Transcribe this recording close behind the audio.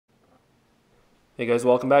Hey guys,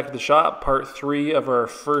 welcome back to the shop. Part 3 of our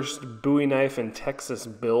first Bowie knife in Texas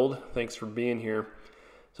build. Thanks for being here.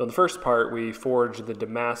 So in the first part, we forged the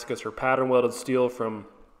Damascus or pattern welded steel from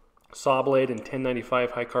saw blade and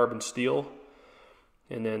 1095 high carbon steel.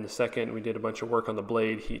 And then the second, we did a bunch of work on the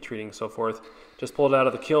blade, heat treating and so forth. Just pulled it out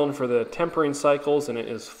of the kiln for the tempering cycles, and it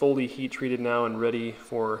is fully heat treated now and ready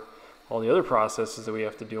for all the other processes that we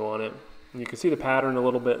have to do on it. And you can see the pattern a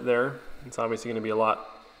little bit there. It's obviously going to be a lot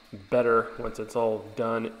better once it's all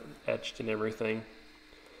done, etched and everything.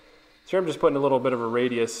 So I'm just putting a little bit of a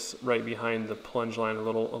radius right behind the plunge line, a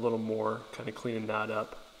little more, kind of cleaning that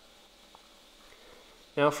up.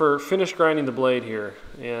 Now for finish grinding the blade here,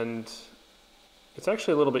 and it's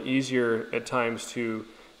actually a little bit easier at times to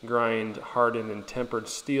grind hardened and tempered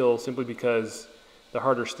steel simply because the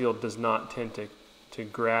harder steel does not tend to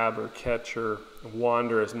grab or catch or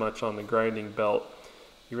wander as much on the grinding belt.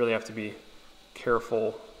 You really have to be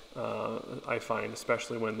careful, I find,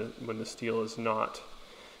 especially when the steel is not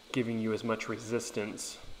giving you as much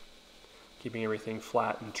resistance, keeping everything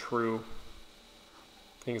flat and true.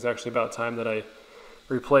 I think it's actually about time that I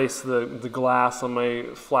replace the glass on my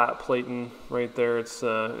flat plating right there. It's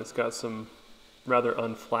got some rather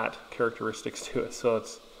unflat characteristics to it, so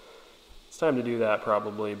it's time to do that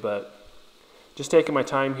probably. But just taking my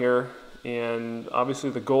time here, and obviously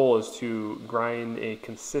the goal is to grind a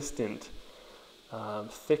consistent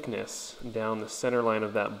thickness down the center line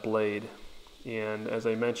of that blade. And as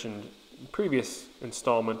I mentioned in the previous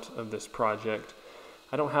installment of this project,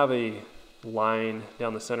 I don't have a line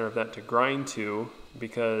down the center of that to grind to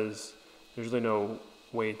because there's really no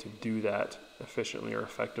way to do that efficiently or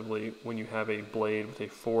effectively when you have a blade with a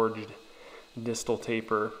forged distal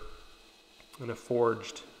taper and a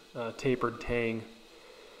forged tapered tang.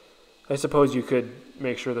 I suppose you could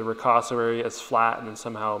make sure the ricasso area is flat and then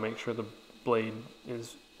somehow make sure the blade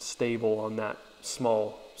is stable on that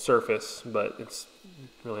small surface, but it's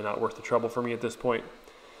really not worth the trouble for me at this point.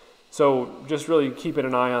 So just really keeping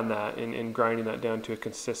an eye on that and grinding that down to a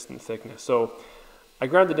consistent thickness. So I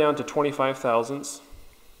ground it down to 25 thousandths,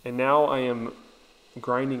 and now I am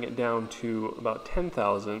grinding it down to about 10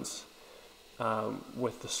 thousandths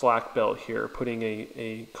with the slack belt here, putting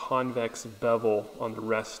a convex bevel on the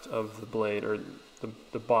rest of the blade, or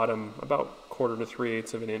the bottom about 1/4 to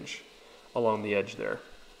 3/8 of an inch along the edge there.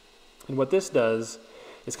 And what this does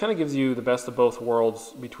is kind of gives you the best of both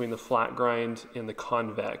worlds between the flat grind and the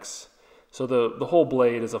convex. So the whole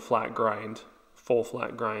blade is a flat grind, full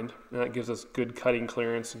flat grind, and that gives us good cutting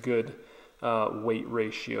clearance, good weight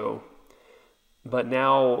ratio. But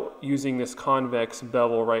now using this convex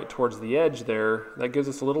bevel right towards the edge there, that gives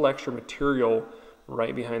us a little extra material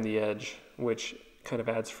right behind the edge, which kind of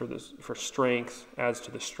adds for strength, adds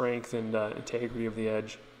to the strength and integrity of the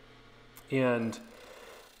edge. And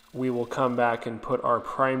we will come back and put our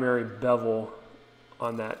primary bevel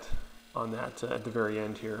on that at the very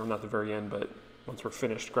end here. Well, not the very end, but once we're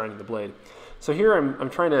finished grinding the blade. So here I'm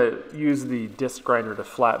trying to use the disc grinder to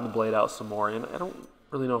flatten the blade out some more, and I don't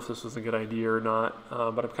really know if this was a good idea or not,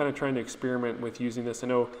 but I'm kind of trying to experiment with using this. I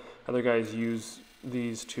know other guys use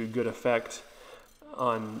these to good effect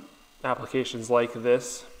on applications like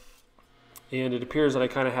this, and it appears that I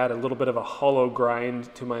kind of had a little bit of a hollow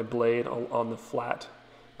grind to my blade on the flat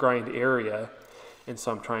grind area, and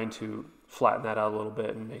so I'm trying to flatten that out a little bit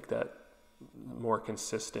and make that more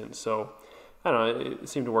consistent. So I don't know, it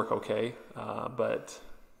seemed to work okay, but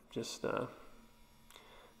just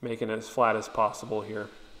making it as flat as possible here.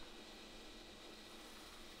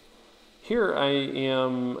 Here I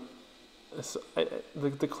am,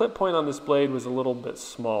 the clip point on this blade was a little bit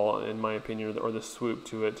small in my opinion, or the swoop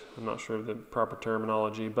to it. I'm not sure of the proper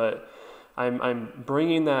terminology, but I'm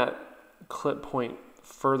bringing that clip point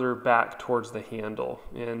further back towards the handle.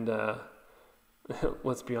 And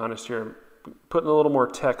let's be honest here, I'm putting a little more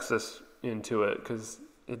Texas into it because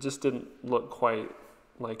it just didn't look quite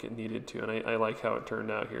like it needed to, and I like how it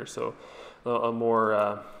turned out here. So a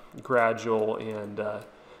more gradual and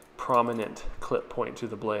prominent clip point to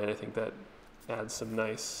the blade, I think that adds a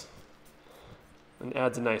nice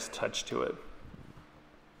touch to it.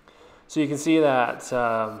 So you can see that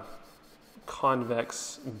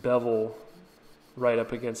convex bevel right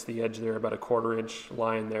up against the edge there, about a 1/4 inch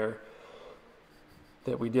line there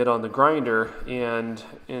that we did on the grinder. And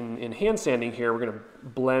in hand sanding here, we're going to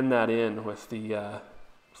blend that in with the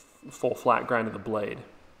full flat grind of the blade.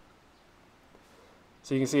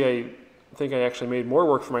 So you can see I think I actually made more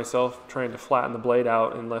work for myself trying to flatten the blade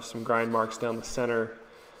out and left some grind marks down the center.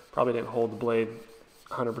 Probably didn't hold the blade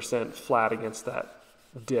 100% flat against that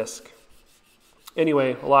disc.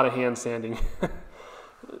 Anyway, a lot of hand sanding,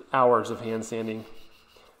 hours of hand sanding.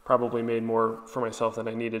 probably made more for myself than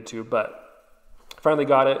I needed to, but finally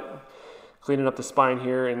got it, cleaning up the spine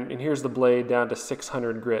here, and here's the blade down to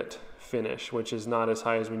 600 grit finish, which is not as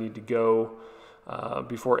high as we need to go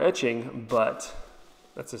before etching, but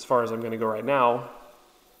that's as far as I'm going to go right now,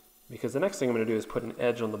 because the next thing I'm going to do is put an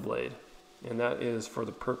edge on the blade, and that is for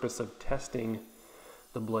the purpose of testing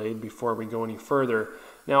the blade before we go any further.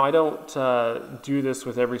 Now, I don't do this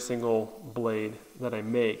with every single blade that I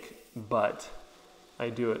make, but I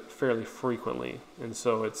do it fairly frequently, and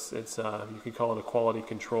so it's you could call it a quality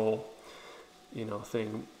control,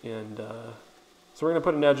 thing. And so we're going to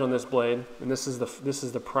put an edge on this blade, and this is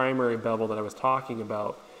the primary bevel that I was talking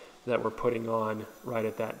about that we're putting on right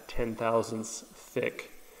at that 10 thousandths thick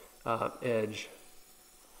edge.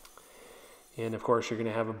 And of course you're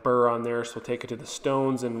going to have a burr on there, so we'll take it to the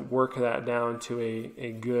stones and work that down to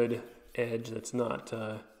a good edge that's not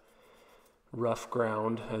rough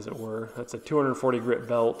ground, as it were. That's a 240 grit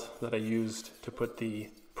belt that I used to put the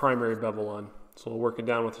primary bevel on. So we'll work it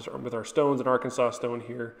down with our stones, an Arkansas stone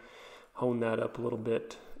here, hone that up a little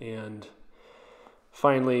bit, and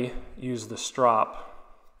finally use the strop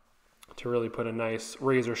to really put a nice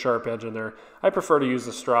razor sharp edge in there. I prefer to use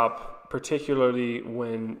the strop particularly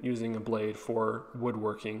when using a blade for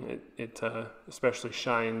woodworking. It especially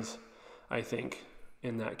shines, I think,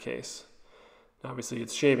 in that case. Obviously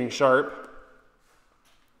it's shaving sharp.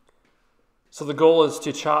 So the goal is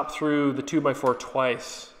to chop through the 2x4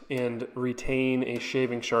 twice and retain a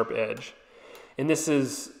shaving sharp edge. And this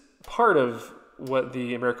is part of what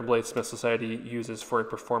the American Bladesmith Society uses for a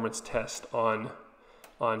performance test on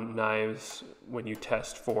knives when you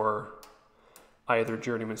test for either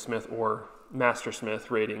journeyman smith or master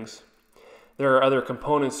smith ratings. There are other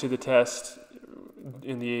components to the test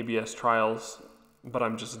in the ABS trials, but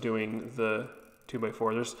I'm just doing the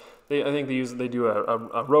 2x4. I think they do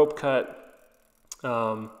a rope cut,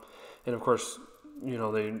 and of course,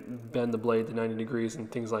 they bend the blade to 90 degrees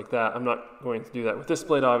and things like that. I'm not going to do that with this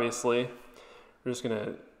blade, obviously. We're just going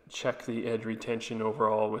to check the edge retention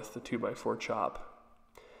overall with the 2x4 chop.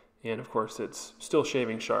 And of course, it's still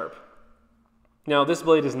shaving sharp. Now, this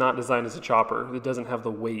blade is not designed as a chopper. It doesn't have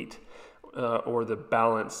the weight or the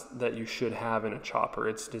balance that you should have in a chopper.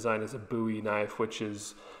 It's designed as a Bowie knife, which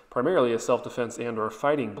is primarily a self-defense and or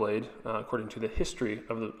fighting blade, according to the history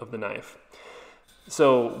of the knife.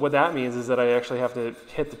 So what that means is that I actually have to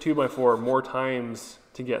hit the 2x4 more times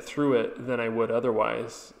to get through it than I would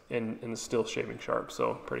otherwise, and it's still shaving sharp,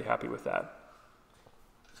 so pretty happy with that.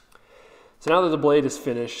 So now that the blade is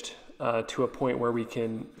finished to a point where we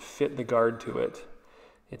can fit the guard to it,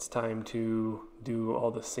 it's time to do all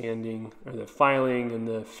the sanding, or the filing and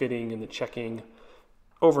the fitting and the checking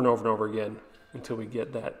over and over and over again until we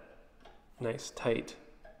get that nice tight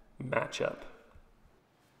matchup.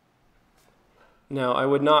 Now, I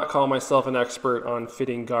would not call myself an expert on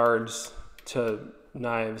fitting guards to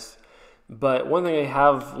knives, but one thing I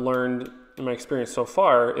have learned in my experience so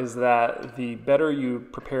far is that the better you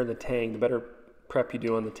prepare the tang, the better prep you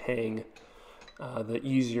do on the tang, the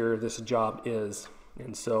easier this job is.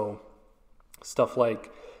 And so stuff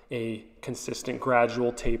like a consistent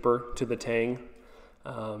gradual taper to the tang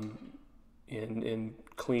and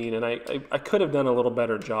clean. And I could have done a little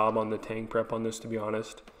better job on the tang prep on this, to be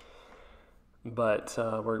honest, but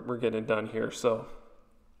we're getting it done here. So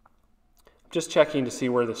just checking to see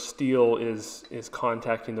where the steel is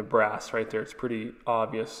contacting the brass right there. It's pretty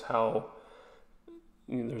obvious how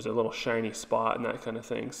there's a little shiny spot and that kind of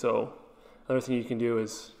thing. So another thing you can do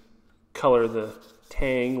is color the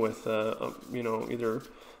tang with either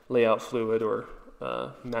layout fluid or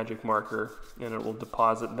magic marker, and it will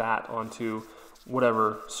deposit that onto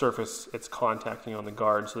whatever surface it's contacting on the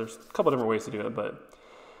guard. So there's a couple different ways to do it, but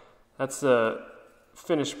that's the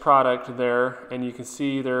finished product there, and you can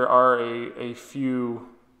see there are a few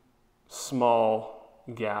small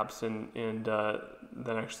gaps, and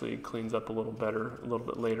that actually cleans up a little better a little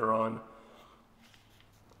bit later on.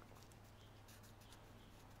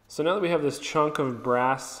 So now that we have this chunk of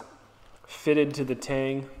brass fitted to the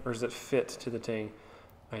tang, or does it fit to the tang?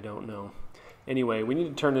 I don't know. Anyway, we need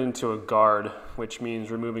to turn it into a guard, which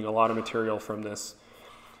means removing a lot of material from this.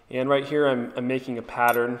 And right here I'm making a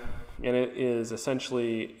pattern, and it is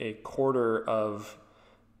essentially a quarter of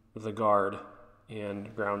the guard,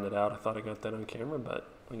 and ground it out. I thought I got that on camera,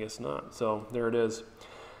 but I guess not. So there it is.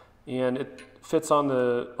 And it fits on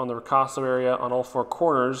the ricasso area on all four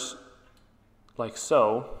corners, like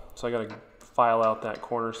so. So I got to file out that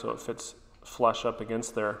corner so it fits flush up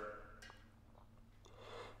against there.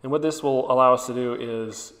 And what this will allow us to do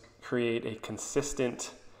is create a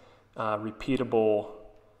consistent, repeatable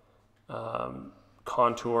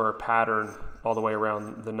contour or pattern all the way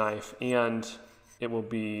around the knife, and it will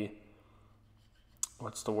be,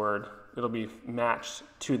 it'll be matched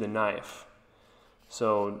to the knife.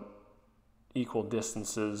 So equal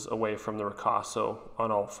distances away from the ricasso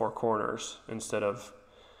on all four corners instead of,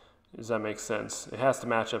 does that make sense? It has to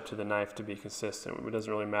match up to the knife to be consistent. It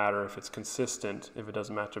doesn't really matter if it's consistent if it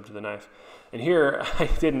doesn't match up to the knife. And here, I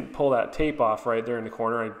didn't pull that tape off right there in the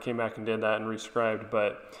corner. I came back and did that and rescribed,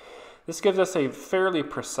 but this gives us a fairly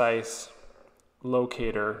precise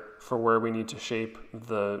locator for where we need to shape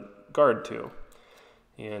the guard to.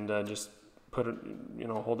 And just put it,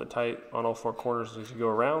 hold it tight on all four corners as you go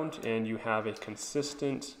around, and you have a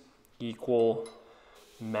consistent, equal,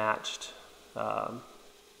 matched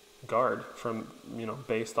guard from,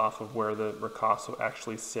 based off of where the ricasso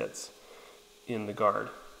actually sits in the guard.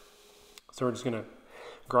 So we're just going to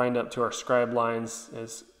grind up to our scribe lines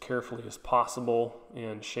as carefully as possible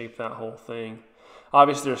and shape that whole thing.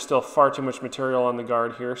 Obviously, there's still far too much material on the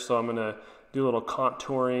guard here, so I'm going to do a little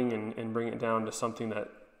contouring and bring it down to something that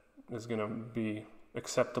is going to be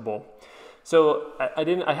acceptable. So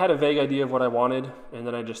I had a vague idea of what I wanted, and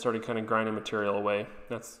then I just started kind of grinding material away.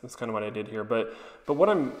 That's kind of what I did here. But what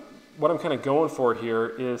I'm kind of going for here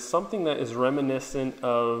is something that is reminiscent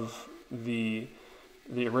of the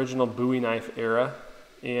original Bowie knife era,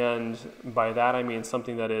 and by that I mean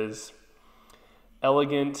something that is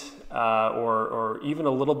elegant or even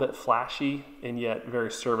a little bit flashy and yet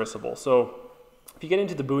very serviceable. So if you get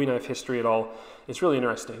into the Bowie knife history at all, it's really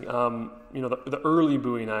interesting. The early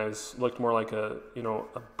Bowie knives looked more like a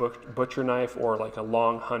butcher knife or like a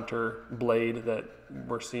long hunter blade that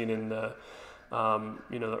we're seeing in the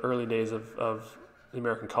the early days of the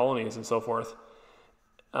American colonies and so forth.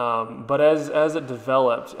 But as it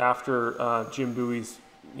developed after Jim Bowie's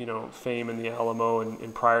fame in the Alamo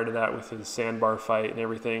and prior to that with his sandbar fight and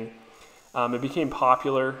everything, it became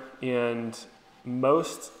popular, and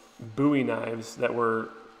most Bowie knives that were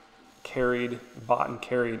bought and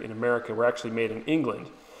carried in America were actually made in England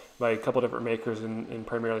by a couple different makers in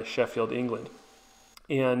primarily Sheffield, England.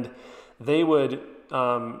 And they would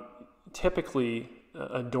typically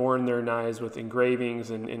adorn their knives with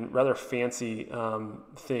engravings and rather fancy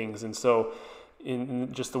things. And so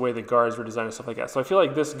in just the way the guards were designed and stuff like that. So I feel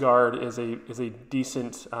like this guard is a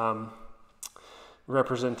decent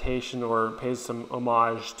representation or pays some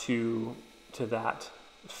homage to that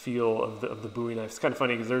feel of the Bowie knife. It's kind of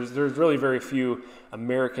funny because there's really very few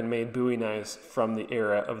American-made Bowie knives from the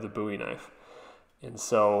era of the Bowie knife. And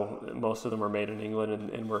so most of them were made in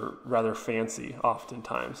England and were rather fancy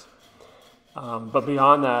oftentimes. But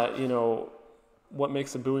beyond that, what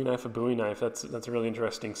makes a Bowie knife a Bowie knife? That's a really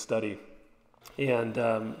interesting study.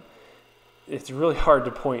 And it's really hard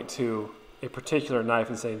to point to a particular knife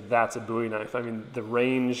and say that's a Bowie knife. I mean, the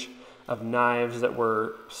range of knives that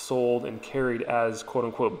were sold and carried as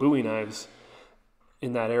quote-unquote Bowie knives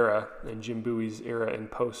in that era, in Jim Bowie's era and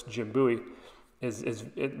post-Jim Bowie,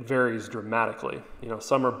 it varies dramatically.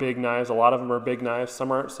 Some are big knives, a lot of them are big knives,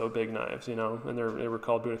 some aren't so big knives, and they were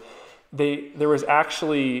called Bowie. There was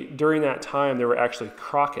actually, during that time, there were actually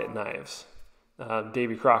Crockett knives.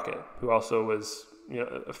 Davy Crockett, who also was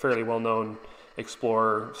a fairly well-known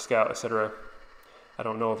explorer, scout, etc. I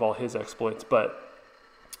don't know of all his exploits, but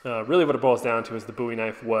really what it boils down to is the Bowie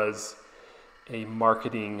knife was a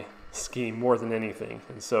marketing scheme more than anything.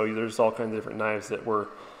 And so there's all kinds of different knives that were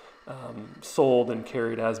sold and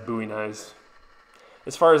carried as Bowie knives.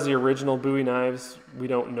 As far as the original Bowie knives, we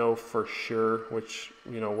don't know for sure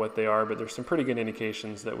what they are, but there's some pretty good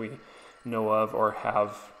indications that we know of or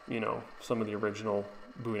have, some of the original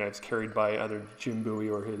Bowie knives carried by either Jim Bowie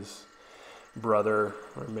or his brother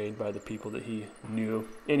or made by the people that he knew.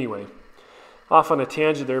 Anyway, off on a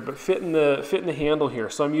tangent there, but fitting the handle here.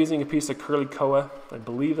 So I'm using a piece of curly koa. I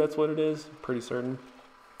believe that's what it is, pretty certain.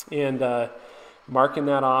 And marking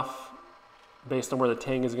that off based on where the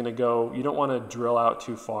tang is going to go. You don't want to drill out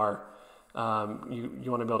too far. You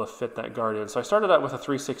want to be able to fit that guard in. So I started out with a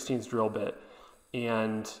 3/16 drill bit,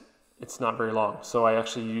 and it's not very long. So I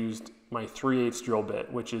actually used my 3/8 drill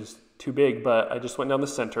bit, which is too big, but I just went down the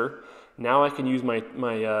center. Now I can use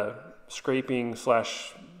my scraping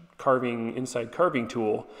 / carving, inside carving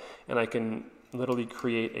tool, and I can literally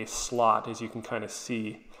create a slot, as you can kind of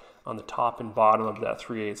see on the top and bottom of that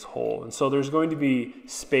 3/8 hole. And so there's going to be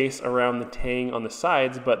space around the tang on the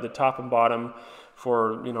sides, but the top and bottom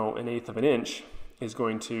for 1/8 of an inch is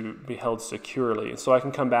going to be held securely. And so I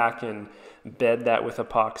can come back and bed that with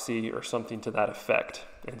epoxy or something to that effect.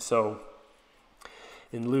 And so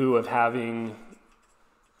in lieu of having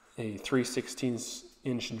a 3/16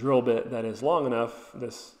 inch drill bit that is long enough,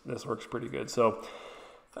 this works pretty good. So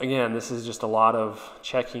Again, this is just a lot of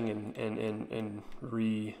checking and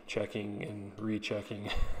rechecking and rechecking.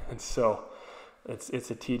 And so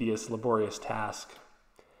it's a tedious, laborious task.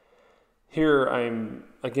 Here I'm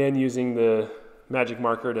again using the magic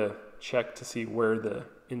marker to check to see where the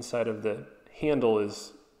inside of the handle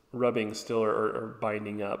is rubbing still or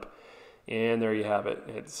binding up. And there you have it.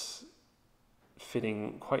 It's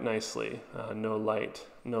fitting quite nicely. No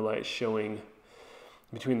light showing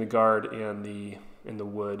between the guard and the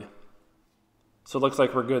wood. So it looks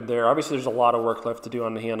like we're good there. Obviously there's a lot of work left to do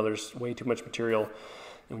on the handle. There's way too much material,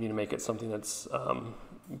 and we need to make it something that's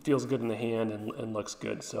feels good in the hand and looks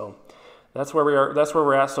good. So that's where we are. That's where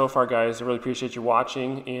we're at so far, guys. I really appreciate you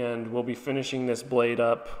watching, and we'll be finishing this blade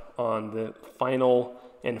up on the final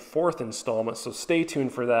and 4th installment. So stay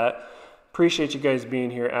tuned for that. Appreciate you guys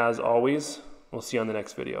being here as always. We'll see you on the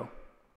next video.